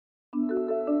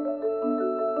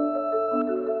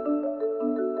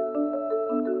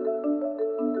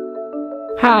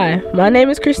Hi, my name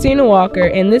is Christina Walker,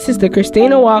 and this is the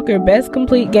Christina Walker Best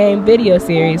Complete Game video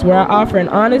series where I offer an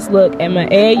honest look at my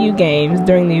AAU games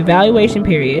during the evaluation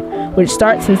period, which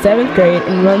starts in 7th grade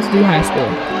and runs through high school.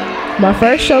 My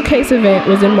first showcase event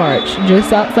was in March,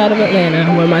 just outside of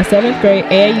Atlanta, where my 7th grade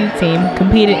AAU team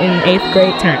competed in an 8th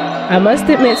grade tournament. I must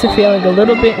admit to feeling a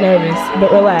little bit nervous,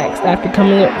 but relaxed after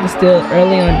coming up with steals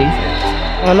early on defense.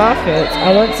 On offense,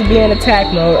 I went to be in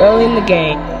attack mode early in the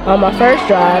game. On my first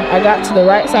drive, I got to the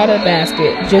right side of the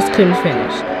basket, just couldn't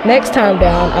finish. Next time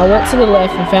down, I went to the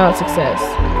left and found success.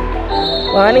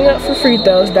 Lining up for free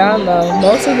throws down low,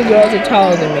 most of the girls are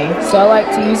taller than me, so I like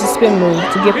to use a spin move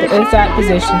to get the inside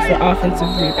position for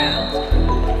offensive rebounds.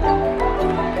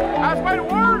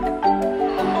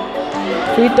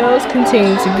 Free throws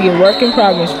continue to be a work in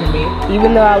progress for me,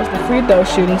 even though I was the free throw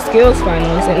shooting skills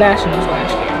finalist at Nationals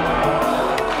last year.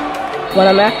 When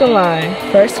I'm at the line,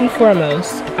 first and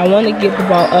foremost, I want to get the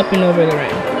ball up and over the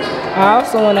rim. I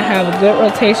also want to have a good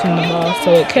rotation of the ball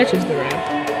so it catches the rim.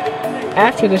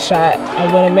 After the shot, I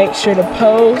want to make sure to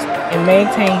pose and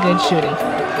maintain good shooting.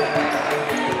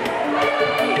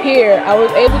 Here, I was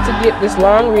able to get this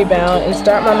long rebound and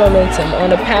start my momentum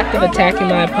on a path of attacking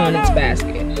my opponent's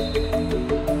basket.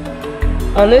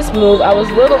 On this move, I was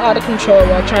a little out of control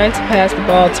while trying to pass the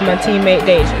ball to my teammate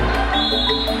Deja.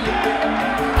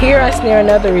 Here I snare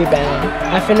another rebound.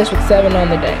 I finish with 7 on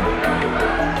the day.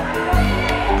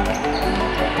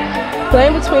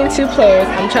 Playing between two players,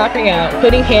 I'm chopping out,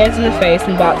 putting hands in the face,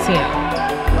 and boxing out.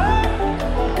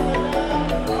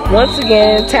 Once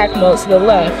again in attack mode to the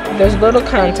left, there's little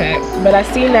contact, but I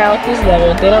see now at this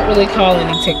level they don't really call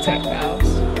any tic-tac fouls.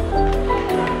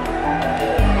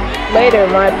 Later,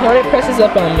 my opponent presses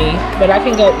up on me, but I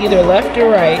can go either left or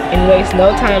right and waste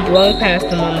no time blowing past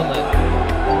them on the left.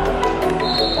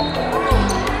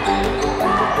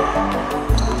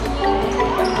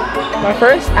 My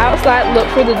first outside look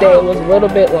for the day was a little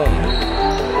bit long.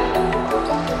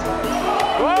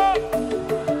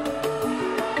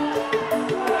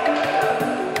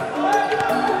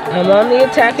 I'm on the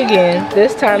attack again,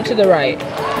 this time to the right.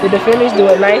 The defenders do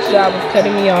a nice job of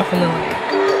cutting me off in the lane.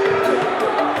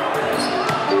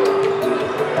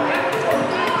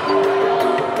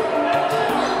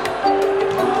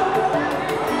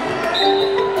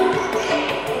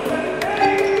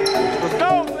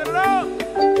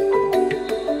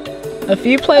 A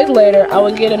few plays later, I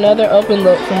would get another open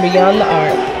look from beyond the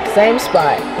arc, same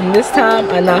spot, and this time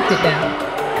I knocked it down.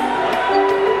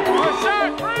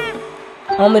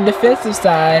 On the defensive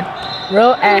side,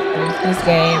 real active this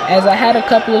game as I had a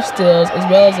couple of steals as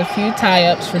well as a few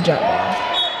tie-ups for jump balls.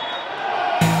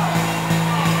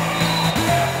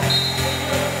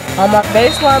 On my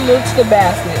baseline move to the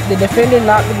basket, the defender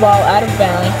knocked the ball out of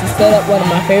bounds to set up one of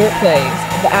my favorite plays,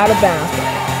 the out-of-bounds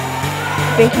play.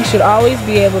 I think you should always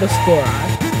be able to score on.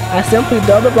 I simply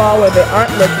throw the ball where they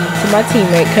aren't looking to my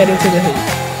teammate cutting to the hoop.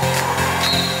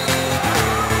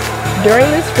 During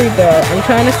this free throw, I'm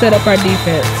trying to set up our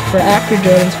defense for after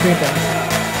Jordan's free throw.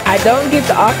 I don't get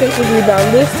the offensive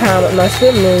rebound this time with my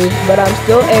spin move, but I'm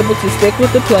still able to stick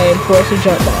with the play and force a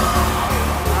jump ball.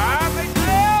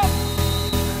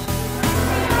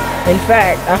 In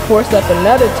fact, I forced up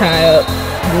another tie-up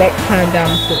next time down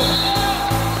the floor.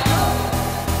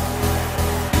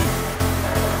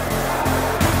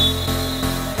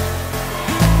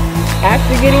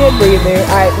 After getting a breather,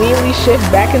 I immediately shift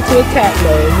back into attack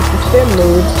mode with the spin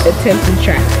move, attempting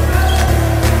traffic.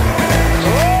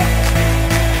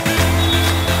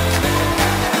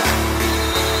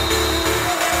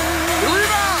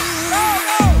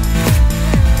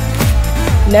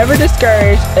 Never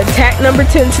discouraged, attack number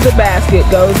 10 to the basket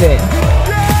goes in.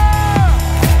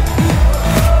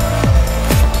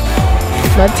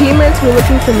 My teammates were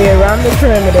looking for me around the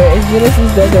perimeter as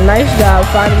Genesis does a nice job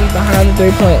finding me behind the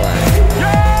three-point line.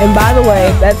 And by the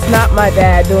way, that's not my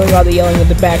dad doing all the yelling in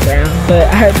the background, but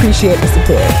I appreciate the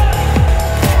support.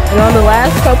 And on the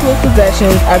last couple of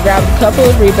possessions, I grabbed a couple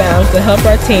of rebounds to help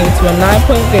our team to a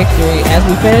 9-point victory as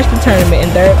we finished the tournament in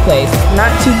 3rd place. Not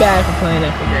too bad for playing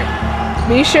up a grade.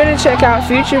 Be sure to check out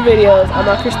future videos on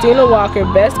my Christina Walker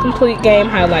Best Complete Game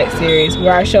Highlight series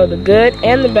where I show the good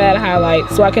and the bad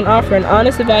highlights so I can offer an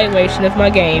honest evaluation of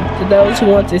my game to those who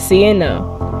want to see and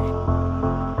know.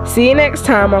 See you next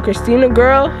time on Christina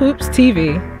Girl Hoops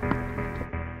TV.